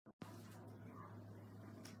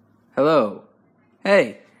Hello.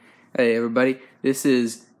 Hey. Hey, everybody. This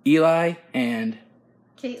is Eli and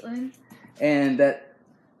Caitlin. And that...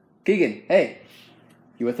 Keegan, hey.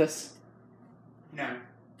 You with us? No.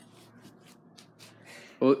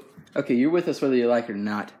 Well, okay, you're with us whether you like it or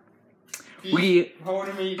not. He's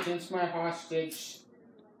holding me against my hostage.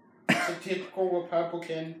 It's a typical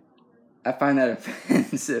Republican. I find that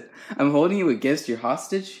offensive. I'm holding you against your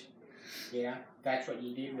hostage? Yeah, that's what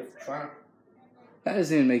you did with Trump. That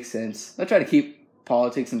doesn't even make sense. I'll try to keep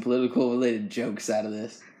politics and political related jokes out of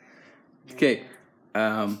this. Okay,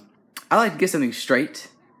 I like to get something straight.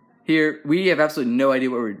 Here, we have absolutely no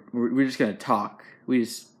idea what we're just gonna talk. We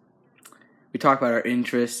talk about our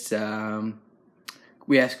interests.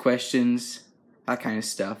 We ask questions, that kind of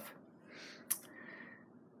stuff.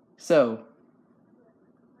 So,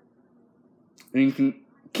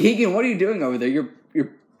 Keegan, what are you doing over there? You're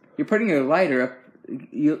putting your lighter up.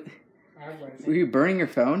 Were you burning your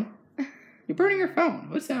phone? You're burning your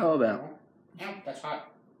phone. What's that all about? No, that's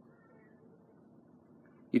hot.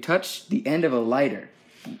 You touched the end of a lighter.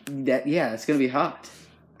 It's gonna be hot.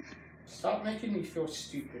 Stop making me feel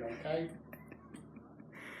stupid, okay?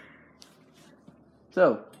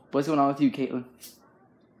 So, what's going on with you, Caitlin?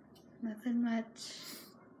 Nothing much.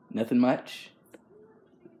 Nothing much?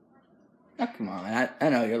 Oh, come on, man. I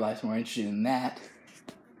know your life's more interesting than that.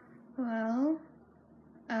 Well,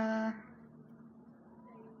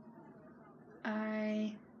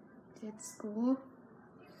 I did school.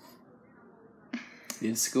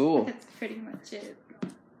 Did school? That's pretty much it.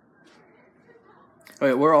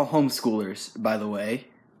 Okay, we're all homeschoolers, by the way.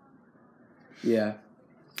 Yeah.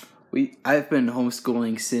 I've been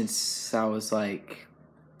homeschooling since I was like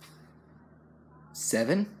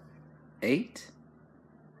 7, 8.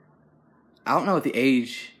 I don't know what the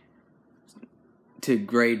age to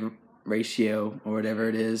grade ratio or whatever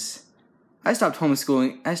it is. I started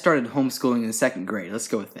homeschooling in the 2nd grade. Let's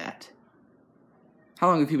go with that. How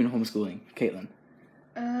long have you been homeschooling, Caitlin?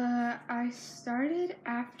 I started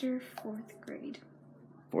after 4th grade.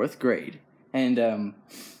 4th grade. And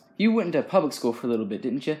you went to public school for a little bit,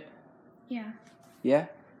 didn't you? Yeah. Yeah?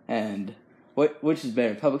 And which is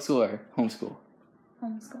better, public school or homeschool?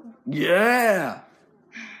 Homeschool. Yeah!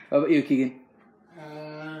 How about you, Keegan?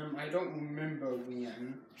 I don't remember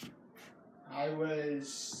when. I was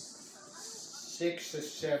 6 or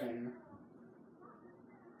 7.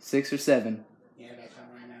 6 or 7. Yeah, that's how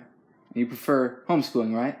I know. You prefer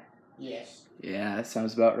homeschooling, right? Yes. Yeah, that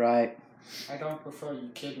sounds about right. I don't prefer you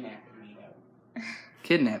kidnapping me, though.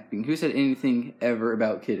 Kidnapping? Who said anything ever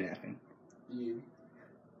about kidnapping? You.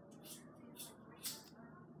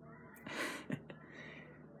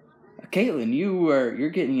 Caitlin, you're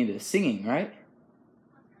getting into singing, right?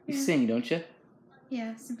 You Yeah. sing, don't you?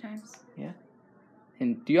 Yeah, sometimes. Yeah.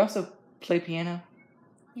 And do you also play piano?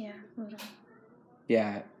 Yeah, a little.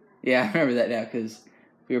 Yeah. Yeah, I remember that now because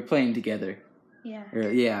we were playing together. Yeah.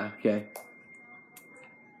 Yeah, okay.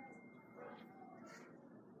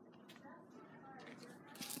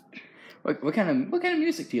 What kind of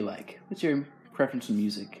music do you like? What's your preference in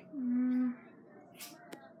music?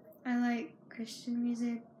 I like Christian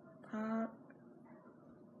music, pop,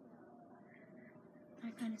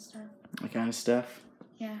 that kind of stuff. That kind of stuff?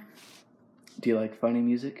 Yeah. Do you like funny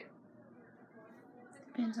music?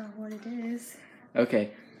 Depends on what it is.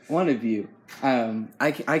 Okay, one of you.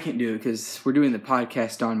 I can't do it because we're doing the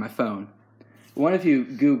podcast on my phone. One of you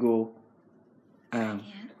Google. I can't.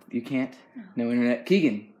 You can't? No. No internet.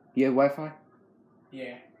 Keegan, you have Wi-Fi?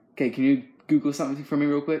 Yeah. Okay, can you Google something for me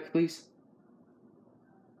real quick, please?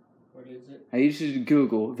 What is it? I need you to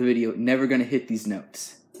Google the video Never Gonna Hit These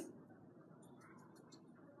Notes.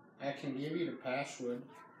 I can give you the password.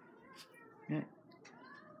 Yeah.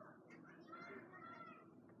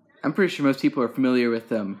 I'm pretty sure most people are familiar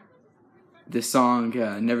with this song,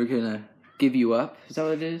 Never Gonna Give You Up. Is that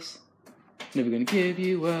what it is? Never gonna give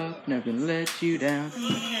you up, never gonna let you down.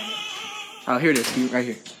 Oh, here it is, right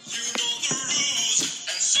here.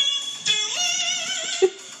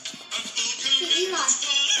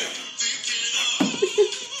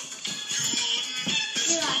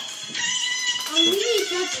 We need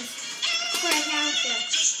judges for a character.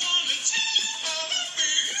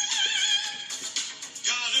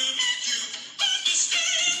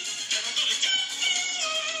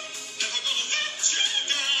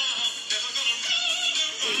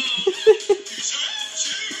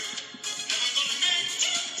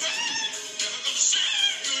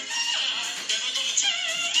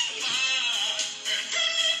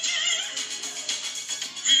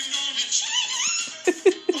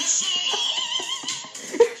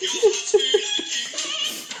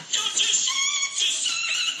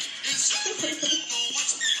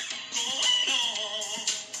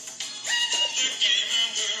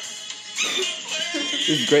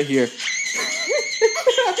 is great here.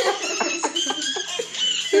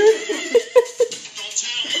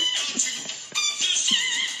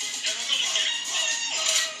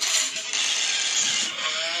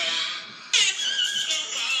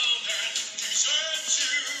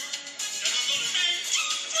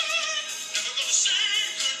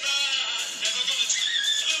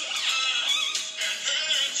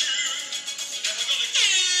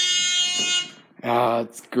 Oh,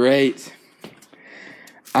 it's great.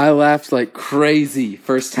 I laughed like crazy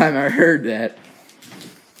first time I heard that.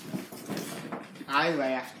 I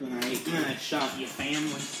laughed when I shot your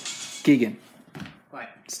family. Keegan, What?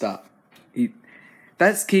 stop.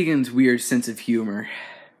 That's Keegan's weird sense of humor.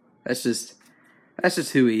 That's just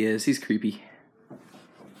who he is. He's creepy.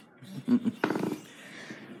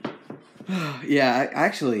 Yeah,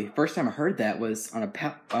 actually, first time I heard that was on a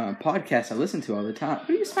podcast I listen to all the time. What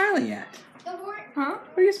are you smiling at? Huh?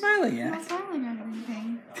 What are you smiling I'm not at? smiling at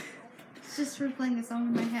anything. It's just replaying a song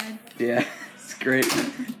in my head. Yeah, it's great.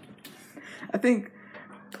 I think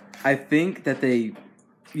that they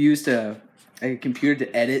used a computer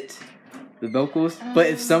to edit the vocals, but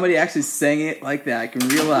if somebody actually sang it like that, like in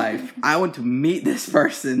real life, I want to meet this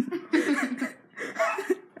person.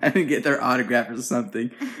 I can get their autograph or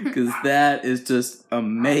something, because that is just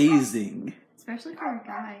amazing. Especially for a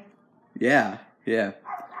guy. Yeah.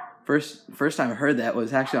 First time I heard that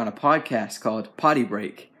was actually on a podcast called Potty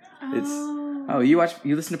Break. You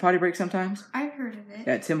listen to Potty Break sometimes? I've heard of it.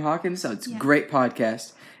 Yeah, Tim Hawkins. So it's a Yeah. great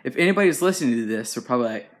podcast. If anybody's listening to this, they're probably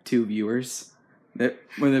like 2 viewers when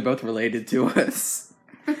they're both related to us.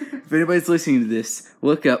 If anybody's listening to this,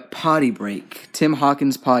 look up Potty Break, Tim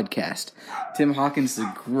Hawkins podcast. Tim Hawkins is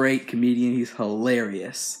a great comedian. He's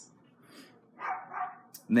hilarious.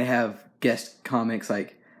 And they have guest comics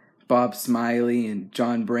like Bob Smiley and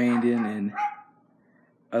John Brandon and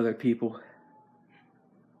other people.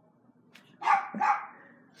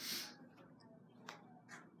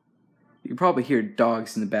 You can probably hear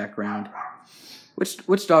dogs in the background.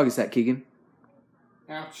 Which dog is that, Keegan?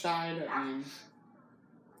 Outside and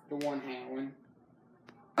the one howling.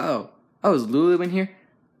 Oh, is Lulu in here?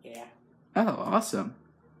 Yeah. Oh, awesome.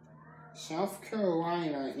 South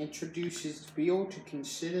Carolina introduces bill to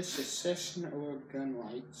consider secession over gun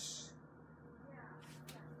rights.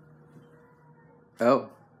 Oh,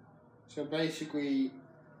 So basically,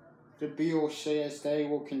 the bill says they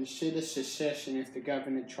will consider secession if the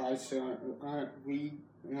government tries to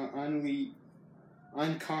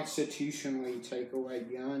unconstitutionally take away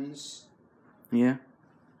guns. yeah.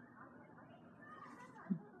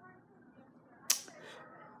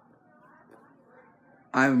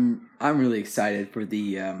 I'm really excited for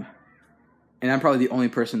the and I'm probably the only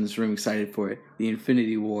person in this room excited for it. The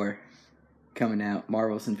Infinity War coming out,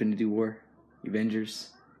 Marvel's Infinity War, Avengers.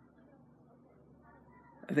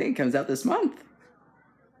 I think it comes out this month.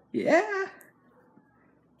 Yeah.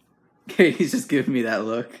 Katie's just giving me that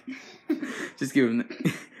look. just giving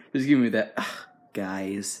me that. Ugh,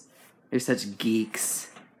 guys, they're such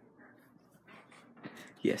geeks.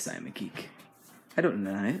 Yes, I am a geek. I don't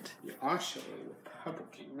deny it. You're also a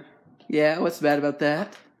Republican. Yeah, what's bad about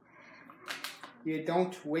that? You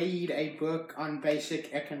don't read a book on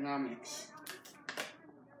basic economics.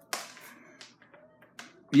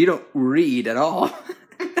 You don't read at all.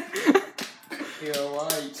 You're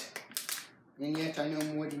right. And yet I know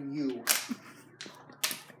more than you.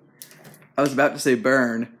 I was about to say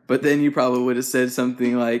burn, but then you probably would have said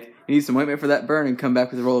something like, "You need some ointment for that burn," and come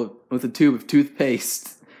back with a tube of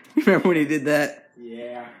toothpaste. You remember when he did that?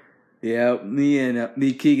 Yeah. Yeah,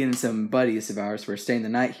 me, Keegan, and some buddies of ours were staying the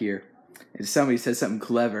night here, and somebody said something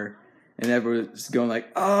clever, and everyone was going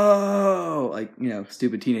like, "Oh," like,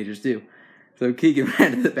 stupid teenagers do. So Keegan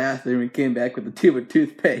ran to the bathroom and came back with a tube of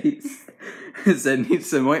toothpaste and said, "Need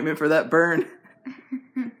some ointment for that burn?"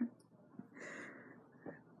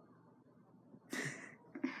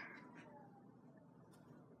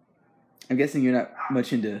 I'm guessing you're not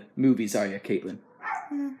much into movies, are you, Caitlin?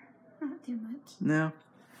 Not too much. No.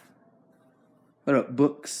 What about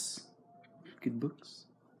books? Good books.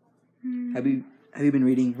 Have you been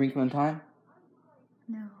reading Wrinkle in Time?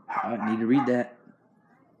 No. I need to read that.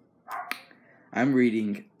 I'm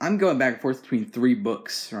going back and forth between 3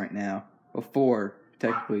 books right now. Well, 4,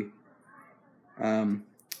 technically. I've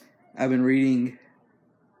been reading,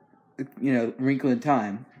 Wrinkle in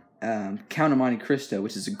Time. Count of Monte Cristo,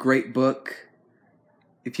 which is a great book.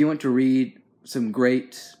 If you want to read some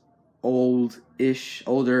great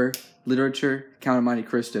older literature, Count of Monte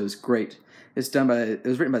Cristo is great. It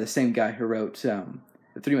was written by the same guy who wrote The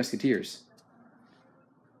Three Musketeers.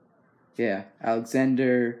 Yeah,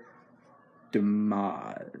 Alexander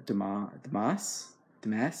Dumas.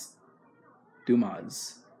 Dumas?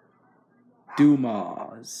 Dumas.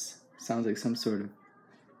 Sounds like some sort of...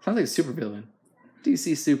 Sounds like a supervillain.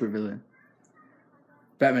 DC supervillain.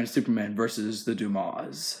 Batman and Superman versus the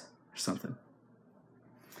Dumas. Or something.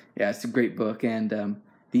 Yeah, it's a great book. And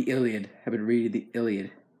the Iliad. I've been reading the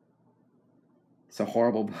Iliad. It's a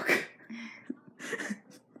horrible book.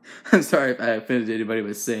 I'm sorry if I offended anybody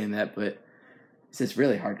with saying that, but it's just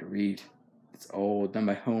really hard to read. It's old, done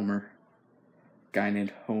by Homer. Guy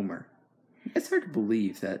named Homer. It's hard to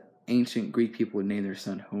believe that ancient Greek people would name their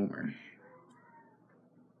son Homer.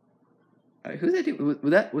 Whose idea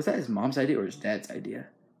was that his mom's idea or his dad's idea?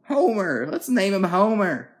 Homer! Let's name him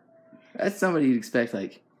Homer! That's somebody you'd expect,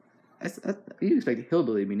 like... you'd expect a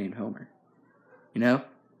hillbilly to be named Homer. You know?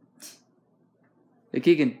 Hey,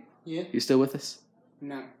 Keegan. Yeah? You still with us?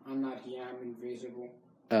 No, I'm not here. I'm invisible.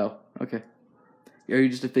 Oh, okay. Are you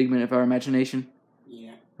just a figment of our imagination?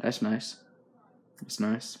 Yeah. That's nice. That's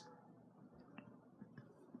nice.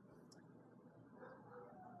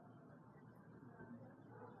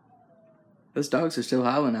 Those dogs are still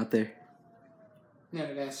howling out there.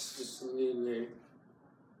 No, that's just Lulu.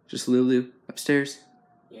 Just Lulu upstairs?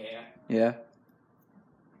 Yeah. Yeah.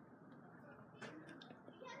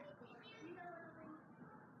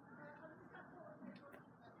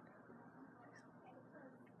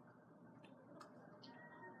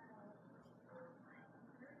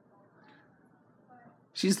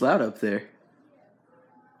 She's loud up there.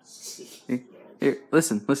 Here,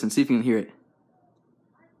 listen, see if you can hear it.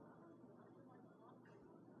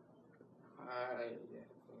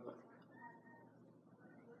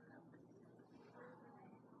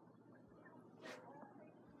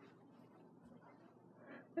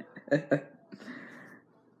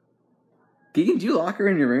 Keegan, did you lock her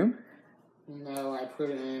in your room? No, I put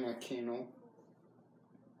her in a kennel.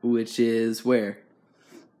 Which is where?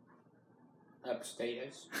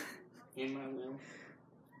 Upstairs. In my room.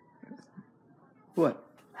 What?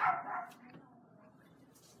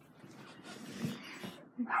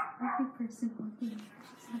 Every person walking.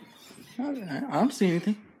 I don't see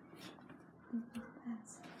anything.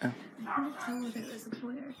 Oh. I couldn't tell whether it was a boy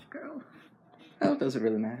or a girl. Oh, it doesn't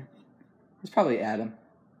really matter. It's probably Adam.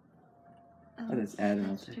 Oh, that's Adam.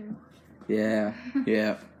 That's true. Yeah,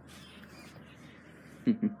 yeah.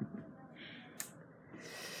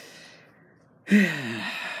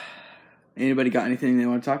 Anybody got anything they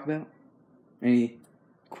want to talk about? Any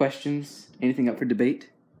questions? Anything up for debate?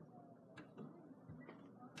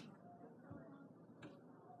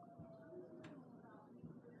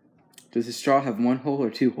 Does the straw have one hole or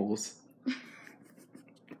two holes?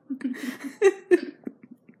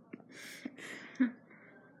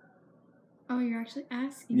 Oh, you're actually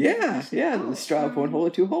asking? Yeah. The straw have one hole or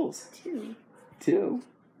two holes? Two. Two?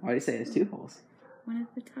 Why do you say it has two holes? One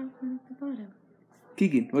at the top, one at the bottom.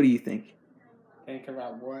 Keegan, what do you think? Think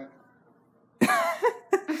about what?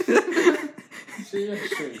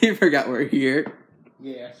 Seriously. You forgot we're here.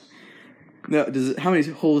 Yes. No, how many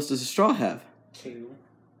holes does a straw have? Two.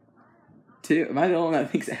 Two? Am I the only one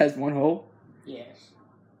that thinks it has one hole? Yes.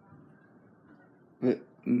 But,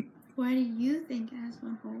 Why do you think it has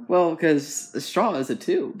one hole? well, because a straw is a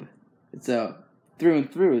tube. It's a through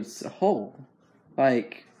and through. It's a hole.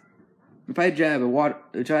 Like if I jab a wad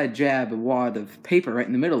of paper right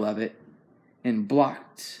in the middle of it and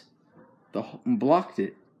blocked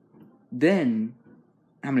it, then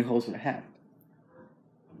how many holes would it have?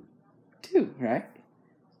 Two, right?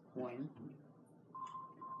 One.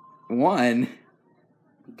 One.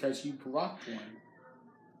 Because you blocked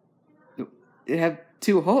one. It have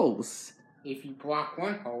two holes. If you block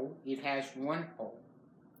one hole, it has one hole.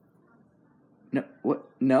 No, what?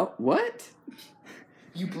 No, what?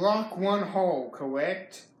 You block one hole,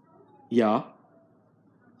 correct? Yeah.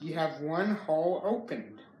 You have one hole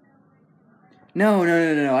opened. No.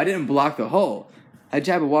 I didn't block the hole. I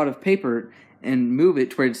jab a wad of paper and move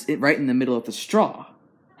it towards it right in the middle of the straw.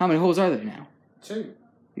 How many holes are there now? Two.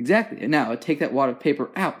 Exactly. And now take that wad of paper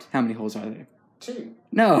out. How many holes are there? Two.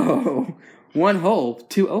 No. One hole,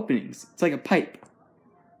 two openings. It's like a pipe.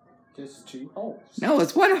 Just two holes. No,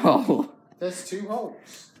 it's one hole. There's two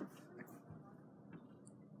holes.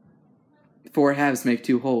 Four halves make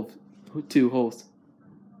two holes. Two holes.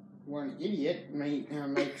 One idiot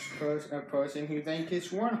makes a person who thinks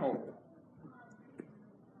it's one hole.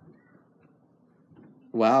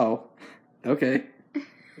 Wow. Okay.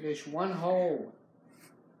 It is one hole.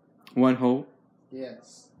 One hole.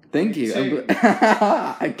 Yes. Thank you. Two.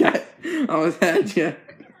 I almost had you.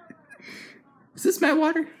 Is this my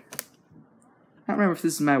water? I don't remember if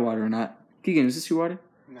this is my water or not. Keegan, is this your water?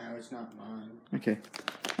 No, it's not mine. Okay.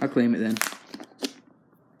 I'll claim it then.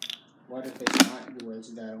 What if it's not yours,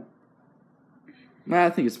 though? Well, I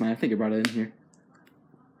think it's mine. I think I brought it in here.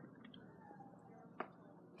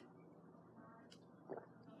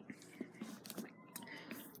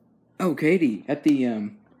 Oh, Katie, at the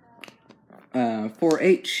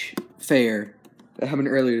 4-H fair that happened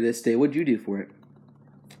earlier this day, what did you do for it?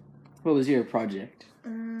 What was your project?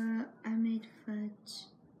 I made fudge.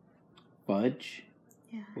 Fudge?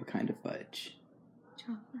 Yeah. What kind of fudge?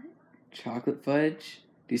 Chocolate. Chocolate fudge?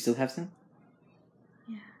 Do you still have some?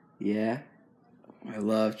 Yeah. Yeah? I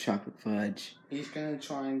love chocolate fudge. He's gonna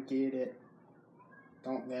try and get it.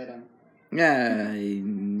 Don't let him. Yeah,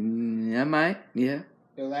 I might, yeah.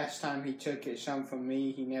 The last time he took it some from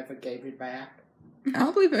me, he never gave it back. I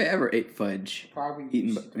don't believe I ever ate fudge. Probably Eaten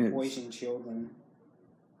used by- to poison children.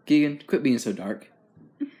 Keegan, quit being so dark.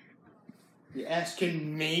 You're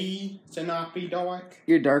asking me to not be dark?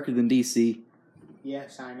 You're darker than DC.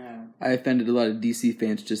 Yes, I know. I offended a lot of DC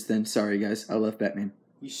fans just then. Sorry, guys. I love Batman.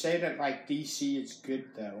 You say that like DC is good,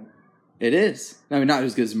 though. It is. I mean, not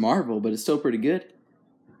as good as Marvel, but it's still pretty good.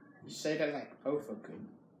 You say that like both are good.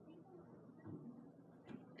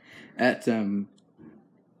 At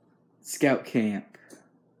Scout Camp,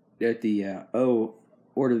 at the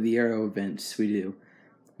Order of the Arrow events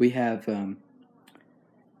we have a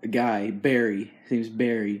guy, Barry. His name's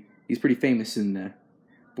Barry. He's pretty famous in the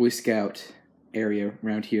Boy Scout area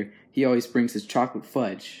around here. He always brings his chocolate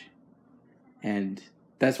fudge, and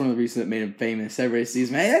that's one of the reasons that made him famous. Everybody sees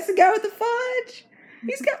him, hey, that's the guy with the fudge.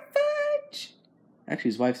 He's got fudge.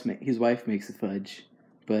 Actually, his wife makes the fudge,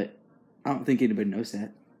 but I don't think anybody knows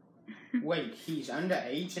that. Wait, he's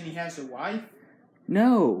underage and he has a wife?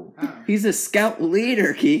 No, Oh. he's a scout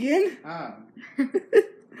leader, Keegan. Oh.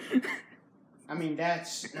 I mean,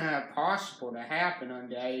 that's possible to happen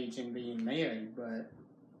underage and being married, but...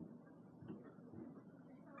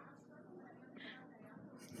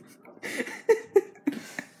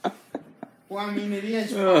 Well, I mean, it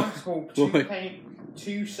is possible.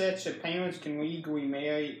 Two sets of parents can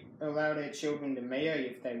legally allow their children to marry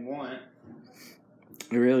if they want.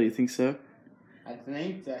 Really, you think so? I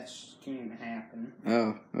think that can happen.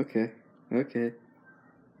 Oh, okay. Okay.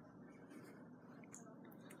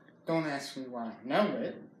 Don't ask me why I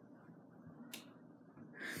know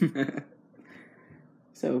it.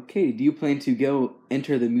 So, Katie, do you plan to go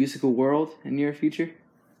enter the musical world in your future?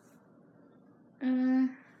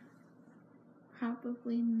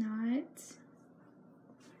 Probably not.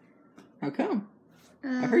 How come?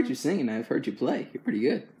 I've heard you sing and I've heard you play. You're pretty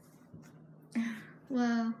good.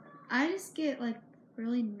 Well, I just get like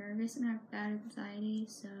really nervous and have bad anxiety,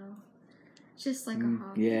 so it's just like a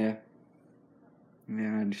hobby. Yeah.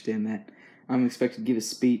 Yeah, I understand that. I'm expected to give a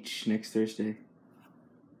speech next Thursday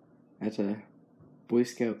at a Boy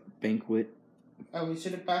Scout banquet. Oh, is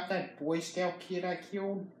it about that Boy Scout kid I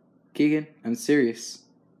killed? Keegan, I'm serious.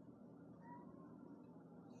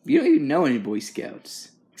 You don't even know any Boy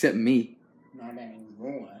Scouts, except me. Not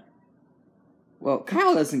anymore. Well,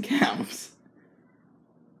 Kyle doesn't count.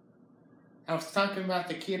 I was talking about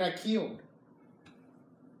the kid I killed.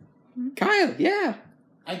 Kyle, yeah.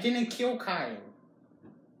 I didn't kill Kyle.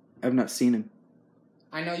 I've not seen him.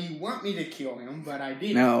 I know you want me to kill him, but I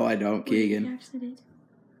didn't. No, I don't, Wait, Keegan. you actually did?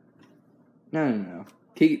 No.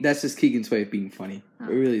 That's just Keegan's way of being funny. Oh.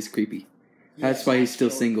 It really is creepy. That's Yes, why I he's still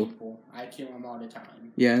kill single. people. I kill him all the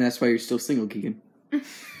time. Yeah, and that's why you're still single, Keegan. Of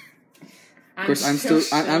Of course,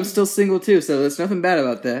 I'm still single too, so there's nothing bad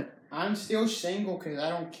about that. I'm still single because I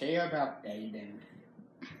don't care about dating.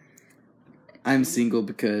 I'm single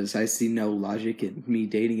because I see no logic in me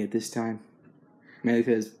dating at this time. Mainly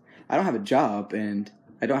because I don't have a job and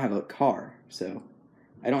I don't have a car, so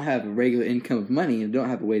I don't have a regular income of money and don't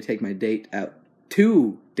have a way to take my date out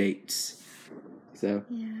to dates. So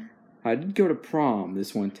Yeah. I did go to prom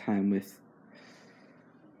this one time with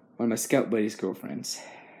one of my scout buddy's girlfriends.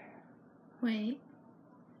 Wait.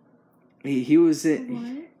 He was it.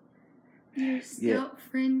 What? Your scout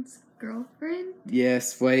friend's girlfriend?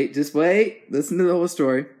 Yes, just wait. Listen to the whole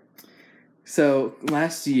story. So,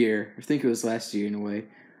 last year, I think it was last year in a way,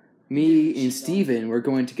 me and Steven were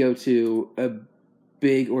going to go to a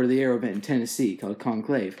big Order of the Arrow event in Tennessee called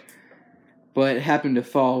Conclave. But it happened to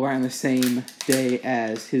fall right on the same day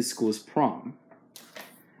as his school's prom.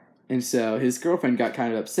 And so his girlfriend got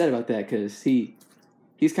kind of upset about that because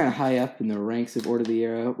he's kind of high up in the ranks of Order of the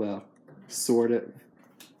Arrow. Well, sort of.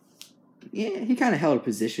 Yeah, he kind of held a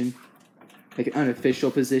position. Like an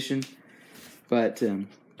unofficial position. But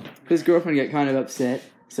his girlfriend got kind of upset.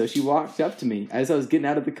 So she walked up to me as I was getting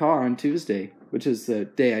out of the car on Tuesday, which is the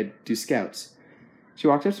day I do scouts. She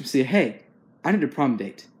walked up to me and said, "Hey, I need a prom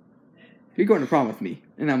date. You're going to prom with me."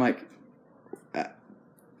 And I'm like,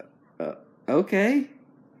 Okay.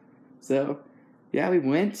 So, yeah, we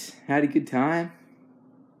went, had a good time.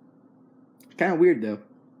 Kind of weird, though.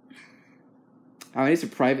 I mean, it's a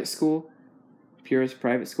private school. Purest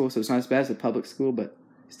private school, so it's not as bad as a public school, but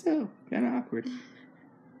still kind of awkward.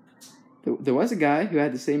 There was a guy who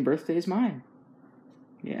had the same birthday as mine.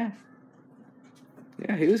 Yeah.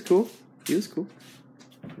 Yeah, he was cool. He was cool.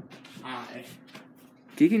 Hi.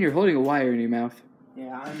 Keegan, you're holding a wire in your mouth.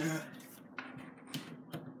 Yeah, I know.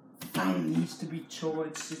 Phone needs to be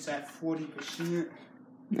charged. It's at 40%.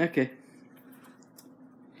 Okay.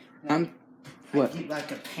 What? I get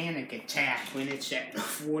like a panic attack when it's at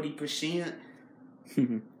 40%.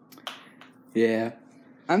 Yeah.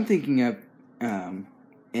 I'm thinking of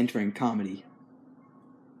entering comedy.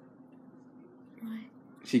 What?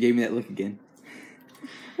 She gave me that look again.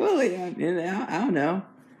 Well, yeah, I don't know.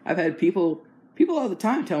 I've had people all the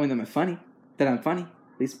time tell me that I'm funny.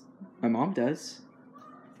 At least my mom does.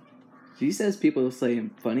 She says people say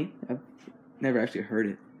I'm funny. I've never actually heard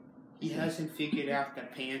it. He hasn't figured out the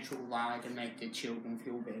pants will lie to make the children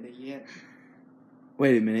feel better yet.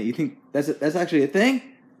 Wait a minute. You think that's actually a thing?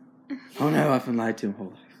 Oh no, I've been lied to my whole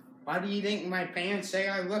life. Why do you think my pants say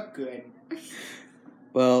I look good?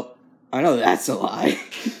 Well, I know that's a lie.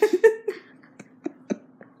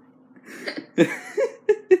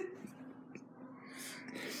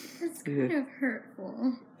 That's kind of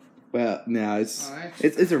hurtful. Well, no, it's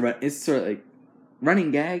sort of like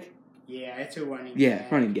running gag. Yeah, it's a running Yeah,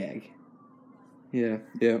 gag. running gag. Yeah.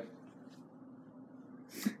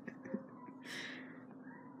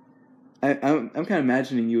 I'm kind of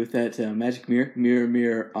imagining you with that magic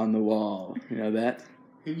mirror on the wall. You know that?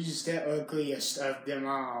 Who's the ugliest of them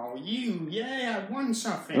all? You, yeah, I won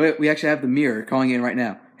something. Wait, we actually have the mirror calling in right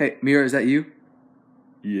now. Hey, mirror, is that you?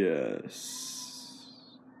 Yes.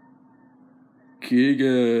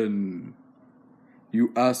 Keegan,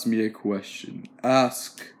 you asked me a question.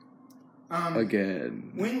 Ask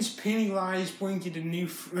again. When's Pennywise bringing a new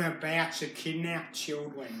batch of kidnapped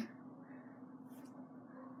children?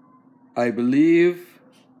 I believe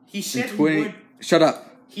He said he 20... would. Shut up.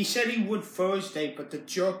 He said he would Thursday, but the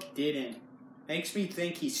jerk didn't. Makes me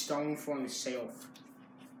think he's stolen for himself.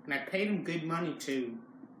 And I paid him good money, too.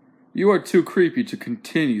 You are too creepy to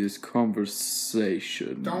continue this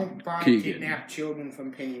conversation. Don't buy Keegan. kidnapped children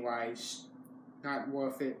from Pennywise. Not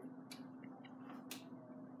worth it.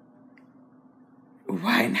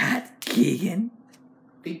 Why not, Keegan?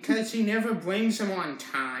 Because he never brings them on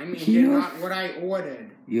time, and they're not what I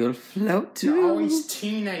ordered. You'll float They're too. always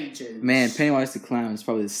teenagers. Man, Pennywise the Clown is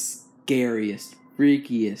probably the scariest,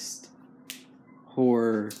 freakiest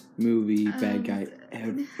horror movie bad guy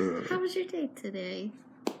ever. How was your day today?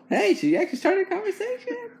 Hey, she actually started a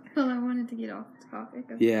conversation. Well, I wanted to get off the topic.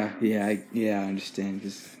 Yeah, I understand.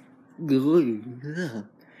 Just what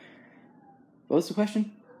was the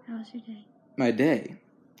question? How was your day?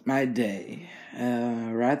 My day,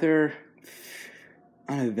 rather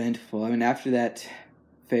uneventful. I mean, after that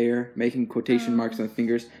fair, making quotation marks on my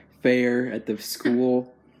fingers, fair at the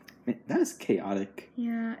school, man, that was chaotic.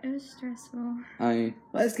 Yeah, it was stressful. I mean,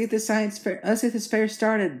 let's get this fair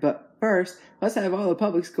started, but first, let's have all the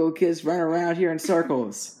public school kids run around here in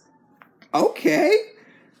circles. Okay,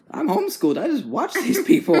 I'm homeschooled. I just watch these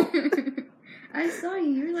people. I saw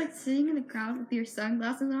you. You were like sitting in the crowd with your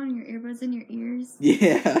sunglasses on and your earbuds in your ears.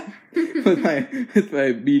 Yeah, with my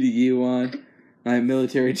BDU on, my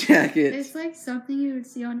military jacket. It's like something you would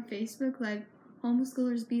see on Facebook, like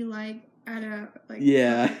homeschoolers be like at a like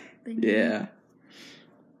Yeah, thing.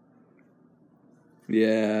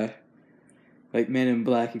 yeah, like Men in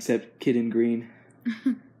Black except Kid in Green,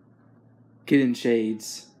 Kid in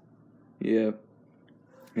Shades. Yeah,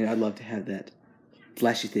 I mean, I'd love to have that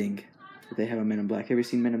flashy thing that they have on Men in Black. Have you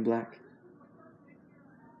seen Men in Black?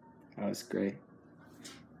 Oh, it's great.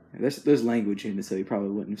 There's language in it, so you probably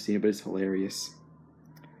wouldn't have seen it, but it's hilarious.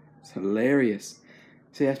 It's hilarious.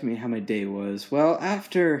 So you asked me how my day was. Well,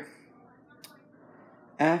 after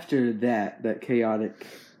that chaotic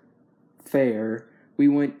fair, we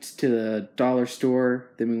went to the dollar store,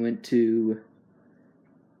 then we went to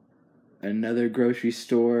another grocery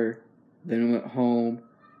store, then we went home,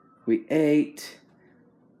 we ate,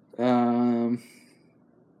 I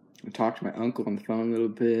talked to my uncle on the phone a little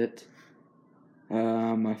bit,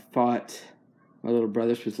 I fought my little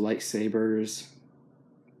brothers with lightsabers.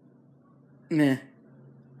 Meh.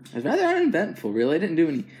 It was rather uneventful, really. I didn't do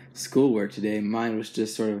any schoolwork today. Mine was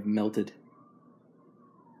just sort of melted.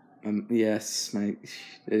 Yes, I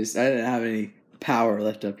didn't have any power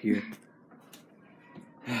left up here.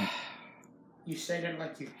 You said it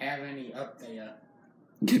like you have any up there.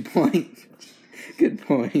 Good point. Good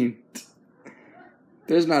point.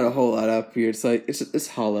 There's not a whole lot up here. It's like it's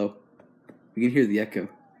hollow. You can hear the echo.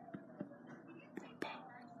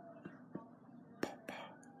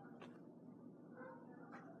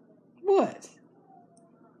 What?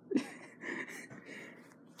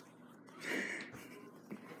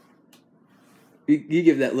 you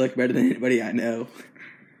give that look better than anybody I know.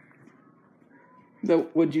 So,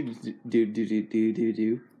 what'd you do?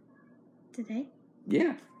 Today?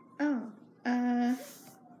 Yeah. Oh,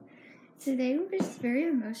 today was very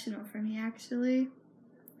emotional for me, actually.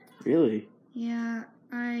 Really? Yeah,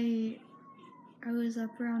 I was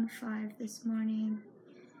up around 5 this morning,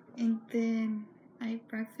 and then I ate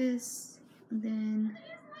breakfast, and then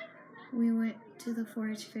we went to the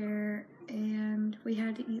forage fair, and we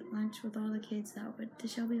had to eat lunch with all the kids that went to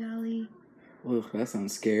Shelby Valley. Ugh, that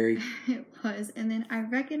sounds scary. It was, and then I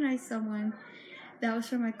recognized someone that was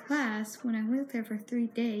from my class when I went there for 3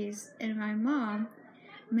 days, and my mom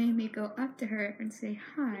made me go up to her and say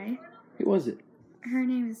hi. Who was it? Her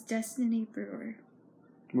name is Destiny Brewer.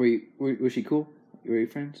 Was she cool? Were you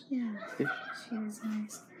friends? Yeah, Yeah. she was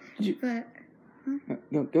nice. Did you? But,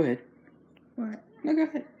 No, go ahead. what? No, go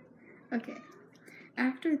ahead. Okay.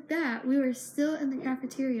 After that, we were still in the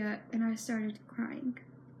cafeteria, and I started crying.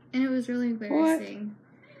 And it was really embarrassing.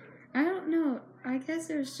 I don't know. I guess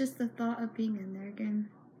it was just the thought of being in there again.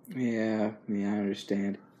 Yeah, I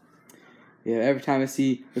understand. Yeah, every time I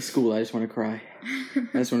see the school, I just want to cry.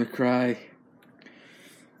 I just want to cry.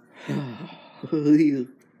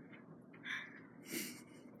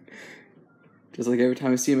 Just like every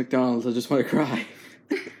time I see a McDonald's, I just want to cry.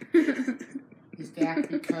 Is that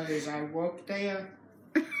because I work there?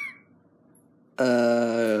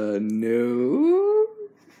 No.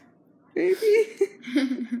 Maybe?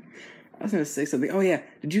 I was going to say something. Oh, yeah.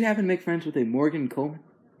 Did you happen to make friends with a Morgan Coleman?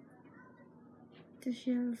 Does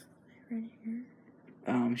she have red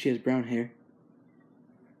hair? She has brown hair.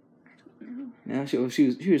 No. No, she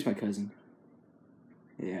was my cousin.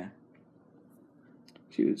 Yeah.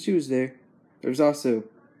 She was there. There was also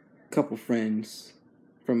a couple friends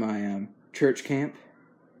from my church camp.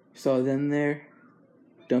 Saw them there.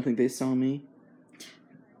 Don't think they saw me.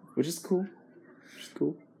 Which is cool.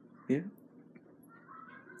 Yeah.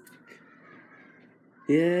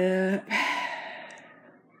 Yeah.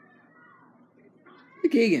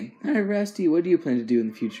 Keegan, I never asked you, what do you plan to do in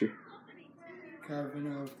the future?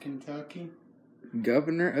 Governor of Kentucky.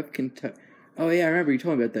 Governor of Kentucky. Oh, yeah, I remember you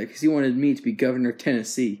told me about that, because you wanted me to be governor of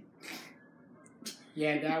Tennessee.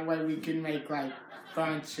 Yeah, that way we can make, like,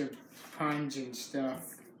 bunch of puns and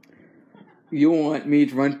stuff. You want me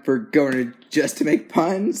to run for governor just to make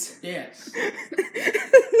puns? Yes.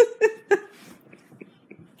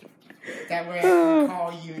 That way I can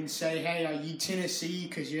call you and say, hey, are you Tennessee?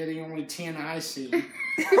 Because you're the only 10 I see.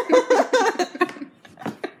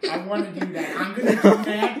 I want to do that. I'm going to come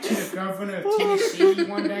back to the governor of Tennessee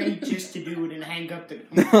one day just to do it and hang up the...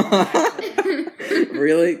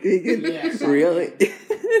 Really, Keegan? Yes. Really?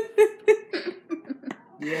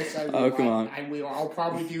 Yes, I will. Oh, come on. I will. I'll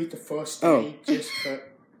probably do it the first day just for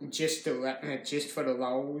the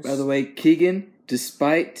lows. By the way, Keegan,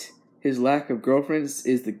 despite his lack of girlfriends,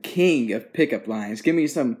 is the king of pickup lines. Give me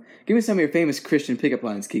some of your famous Christian pickup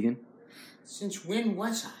lines, Keegan. Since when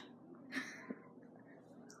was I?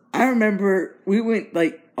 I remember we went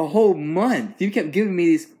like a whole month. You kept giving me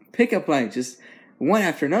these pickup lines, just one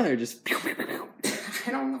after another, just.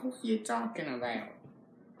 I don't know what you're talking about.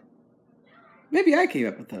 Maybe I came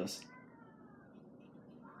up with those.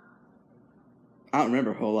 I don't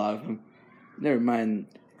remember a whole lot of them. Never mind.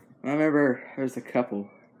 I remember there's a couple.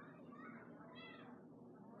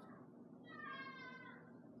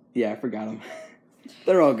 Yeah, I forgot them.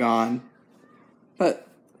 They're all gone. But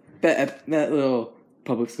that little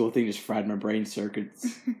public school thing just fried my brain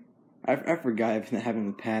circuits. I forgot everything that happened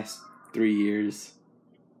in the past 3 years.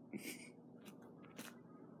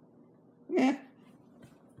 Yeah.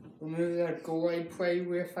 Remember that goal I played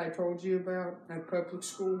with I told you about at public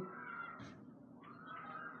school?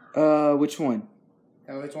 Which one?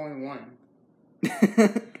 That was only one.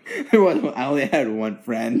 There wasn't. I only had one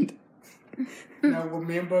friend. No,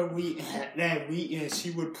 remember she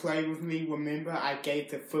would play with me. Remember, I gave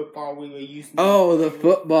the football we were using. Oh, the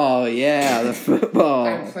football! Yeah, the football.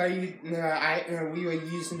 I played. We were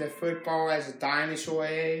using the football as a dinosaur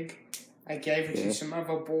egg. I gave it to some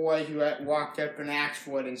other boy who had walked up and asked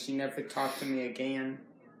for it, and she never talked to me again.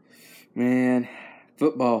 Man,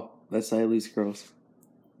 football. That's how you lose girls.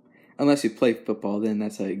 Unless you play football, then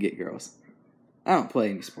that's how you get girls. I don't play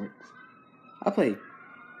any sports. I play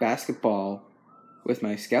basketball with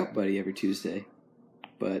my scout buddy every Tuesday,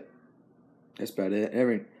 but that's about it.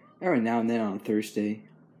 Every now and then on Thursday,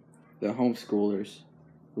 the homeschoolers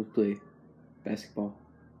Let's play basketball.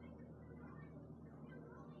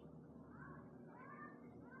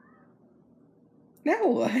 Now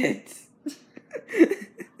what?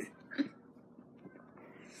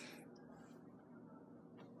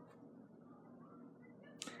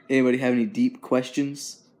 Anybody have any deep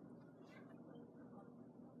questions?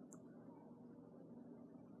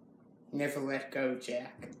 Never let go,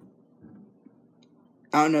 Jack.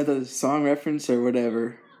 I don't know if that's a song reference or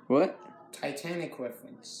whatever. What? Titanic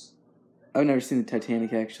reference. I've never seen the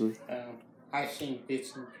Titanic, actually. I've seen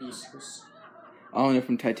bits and pieces. All I know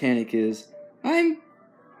from Titanic is, I'm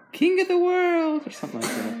king of the world, or something like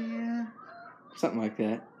that. Yeah. Something like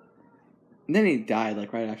that. And then he died,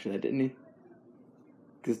 like, right after that, didn't he?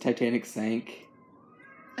 Because Titanic sank.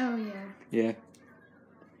 Oh, yeah. Yeah.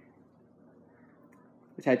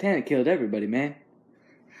 The Titanic killed everybody, man.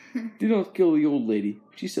 Did not kill the old lady.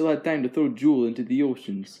 She still had time to throw Jewel into the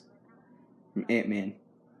oceans. From Ant-Man.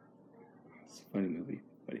 It's a funny movie.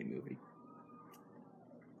 Funny movie.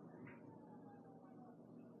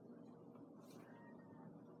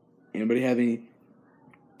 Anybody have any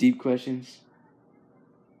deep questions?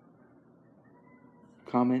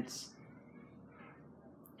 Comments?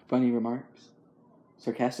 Funny remarks?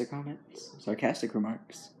 Sarcastic comments? Sarcastic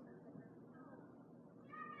remarks?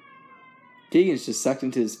 Keegan's just sucked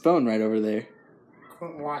into his phone right over there.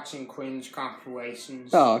 Quit watching cringe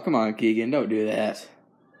compilations. Oh, come on, Keegan. Don't do that.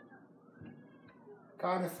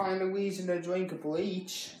 Gotta find a reason to drink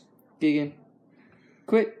bleach. Keegan,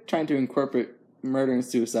 quit trying to incorporate murder and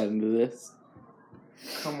suicide into this.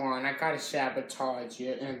 Come on, I gotta sabotage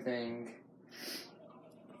you and thing.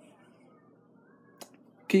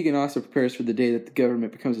 Keegan also prepares for the day that the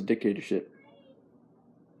government becomes a dictatorship.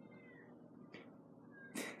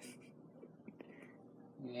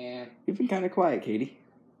 Yeah. You've been kind of quiet, Katie.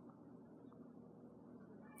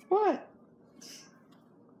 What?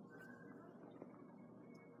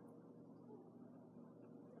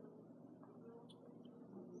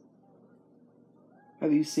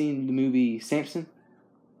 Have you seen the movie Samson?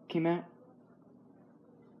 Came out?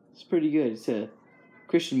 It's pretty good. It's a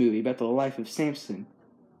Christian movie about the life of Samson,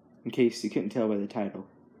 in case you couldn't tell by the title.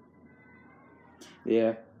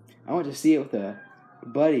 Yeah. I went to see it with a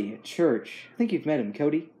buddy at church. I think you've met him,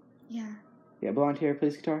 Cody. Yeah. Yeah, blonde hair,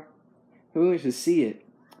 plays guitar. We went to see it,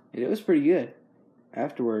 and it was pretty good.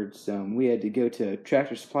 Afterwards, we had to go to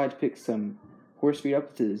Tractor Supply to pick some horse feed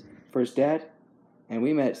up for his dad, and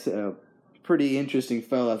we met a pretty interesting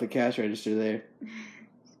fellow at the cash register there.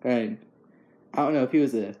 And I don't know if he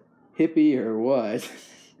was a hippie or what.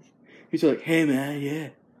 He's like, "Hey man, yeah,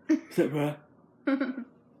 what's up, bro?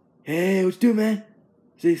 Hey, what you doing, man?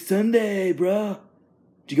 It's Sunday, bro.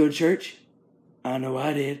 Did you go to church? I know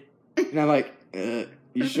I did." And I'm like,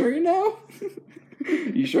 you sure you know?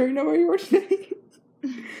 You sure you know where you were today?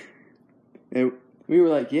 And we were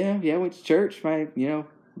like, yeah, I went to church. My,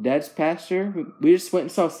 dad's pastor. We just went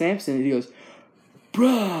and saw Samson, and he goes,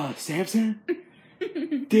 "Bruh, Samson?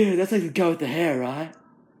 Dude, that's like the guy with the hair, right?"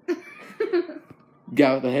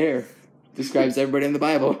 Guy with the hair describes everybody in the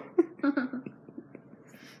Bible.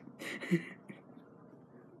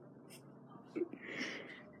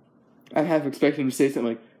 I half expected him to say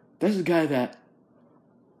something like, "That's the guy that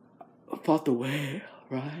fought the whale,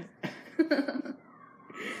 right?" You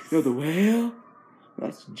know the whale?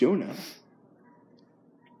 That's Jonah.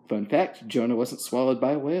 Fun fact, Jonah wasn't swallowed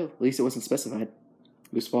by a whale. At least it wasn't specified. It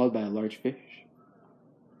was swallowed by a large fish.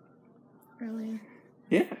 Really?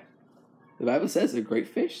 Yeah. The Bible says a great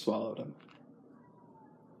fish swallowed him.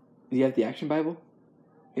 Do you have the Action Bible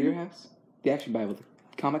at your house? The Action Bible, the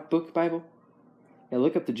comic book Bible? Yeah,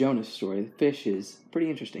 look up the Jonah story. The fish is pretty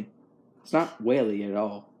interesting. It's not whaley at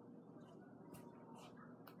all.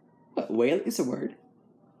 What, whaley is a word?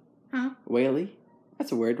 Huh? Whaley?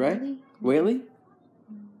 That's a word, right? Really? Whaley?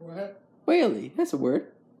 What? Whaley. That's a word.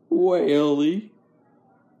 Whaley.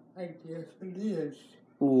 I guess it is.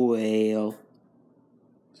 Whale.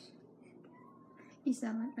 You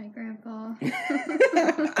sound like my grandpa.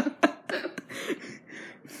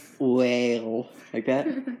 Whale. Like that?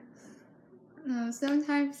 No,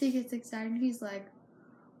 sometimes he gets excited. He's like,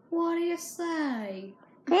 "What do you say?"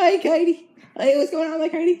 Hi, Katie. Hey, what's going on there,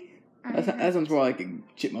 Katie? I That sounds more like a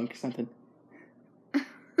chipmunk or something.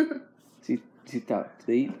 She talks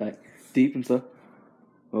deep, like deep and stuff.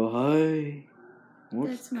 Oh, hi.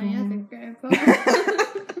 What's That's my going other on? grandpa.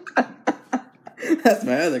 That's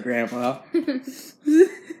my other grandpa.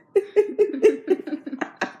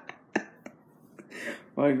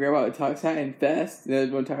 One grandpa talks high and fast, the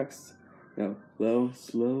other one talks, low,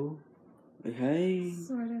 slow. Like, hey.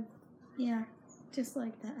 Sort of. Yeah, just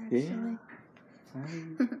like that, actually.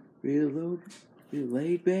 Hi. Real low. You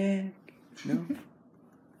laid back. No.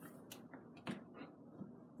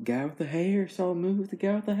 Guy with the hair. Saw a movie with the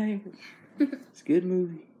guy with the hair. It's a good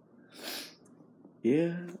movie.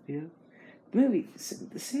 Yeah. The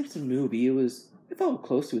Samson movie, it followed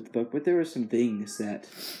closely with the book, but there were some things that...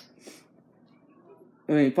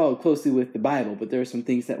 it followed closely with the Bible, but there were some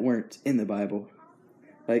things that weren't in the Bible.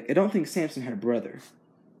 Like, I don't think Samson had a brother.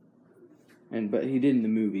 But he did in the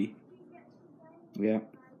movie. Yeah.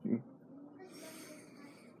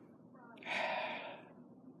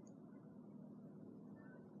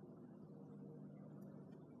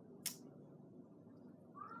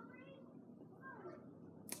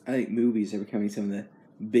 I think movies are becoming some of the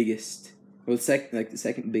biggest, the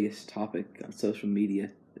second biggest topic on social media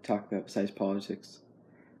to talk about besides politics.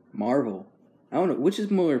 Marvel. I don't know, which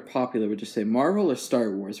is more popular, would you say, Marvel or Star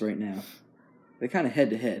Wars right now? They're kind of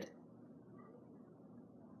head-to-head.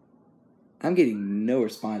 I'm getting no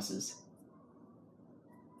responses.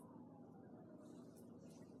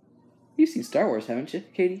 You've seen Star Wars, haven't you,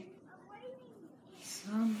 Katie?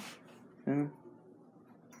 Some.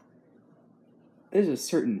 There's a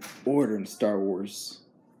certain order in Star Wars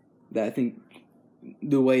that I think,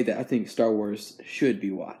 the way that I think Star Wars should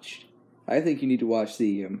be watched. I think you need to watch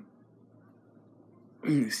the,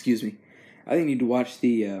 excuse me. I think you need to watch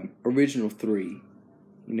the original 3,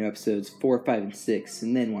 episodes 4, 5, and 6,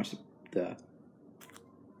 and then watch the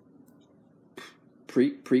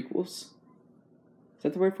prequels. Is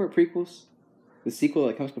that the word for it? Prequels? The sequel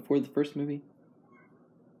that comes before the first movie?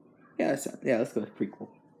 Yeah, let's go with prequel.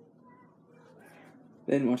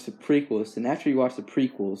 Then watch the prequels, and after you watch the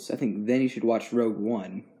prequels, I think then you should watch Rogue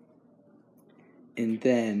One. And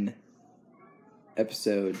then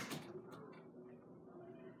episode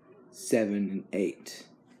 7 and 8.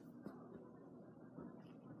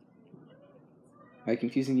 Am I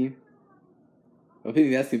confusing you? Well, I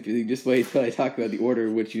think that's confusing. Just wait till I talk about the order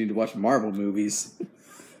in which you need to watch Marvel movies.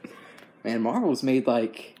 Man, Marvel's made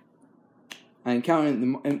I'm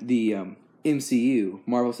counting the MCU,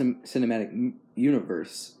 Marvel Cinematic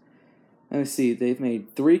Universe. Let me see, they've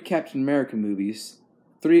made 3 Captain America movies,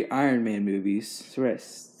 3 Iron Man movies, so we're at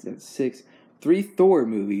 6, 3 Thor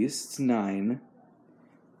movies, it's 9,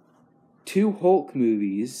 2 Hulk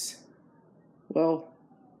movies, well,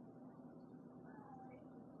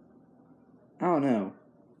 I don't know.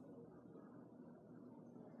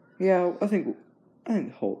 Yeah, I think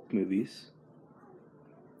Hulk movies.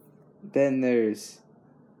 Then there's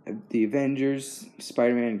the Avengers,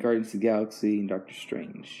 Spider-Man, Guardians of the Galaxy, and Doctor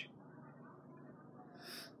Strange.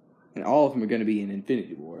 And all of them are going to be in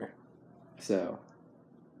Infinity War. So,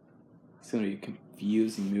 it's going to be a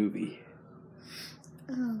confusing movie.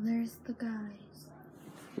 Oh, there's the guys.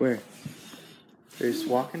 Where? They're just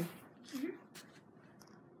walking? Mm-hmm.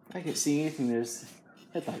 I can't see anything. There's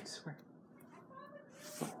headlights. Where?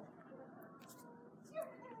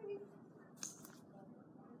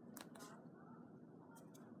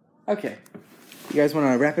 Okay. You guys want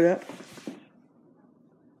to wrap it up?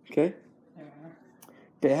 Okay.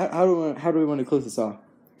 Okay. How do we want to close this off?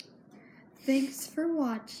 Thanks for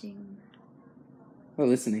watching. Oh,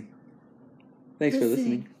 listening. Thanks for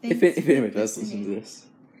listening. Thanks If for anyone does listen listening. to this.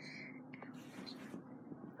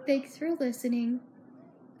 Thanks for listening.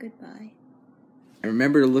 Goodbye. And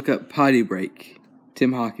remember to look up Potty Break.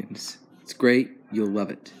 Tim Hawkins. It's great. You'll love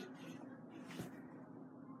it.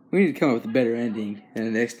 We need to come up with a better ending in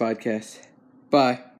the next podcast. Bye.